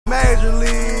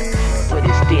gradually. But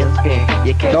it still spin.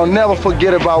 You can't. Don't never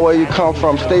forget about where you come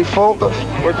from. Stay focused.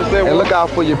 What you say? And look out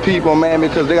for your people, man,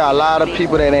 because they got a lot of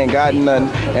people that ain't got nothing.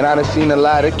 And I done seen a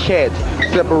lot of cats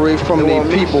separate from their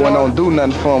people and don't do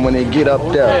nothing for them when they get up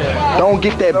there. Don't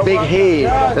get that big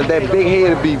head, cause that big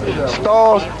head will be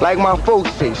stars, like my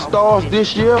folks say, stars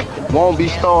this year won't be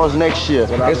stars next year.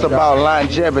 It's about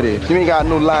longevity. If you ain't got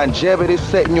no longevity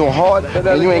set in your heart,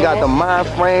 and you ain't got the mind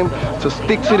frame to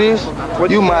stick to this,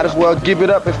 you might as well give it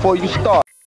up before you start.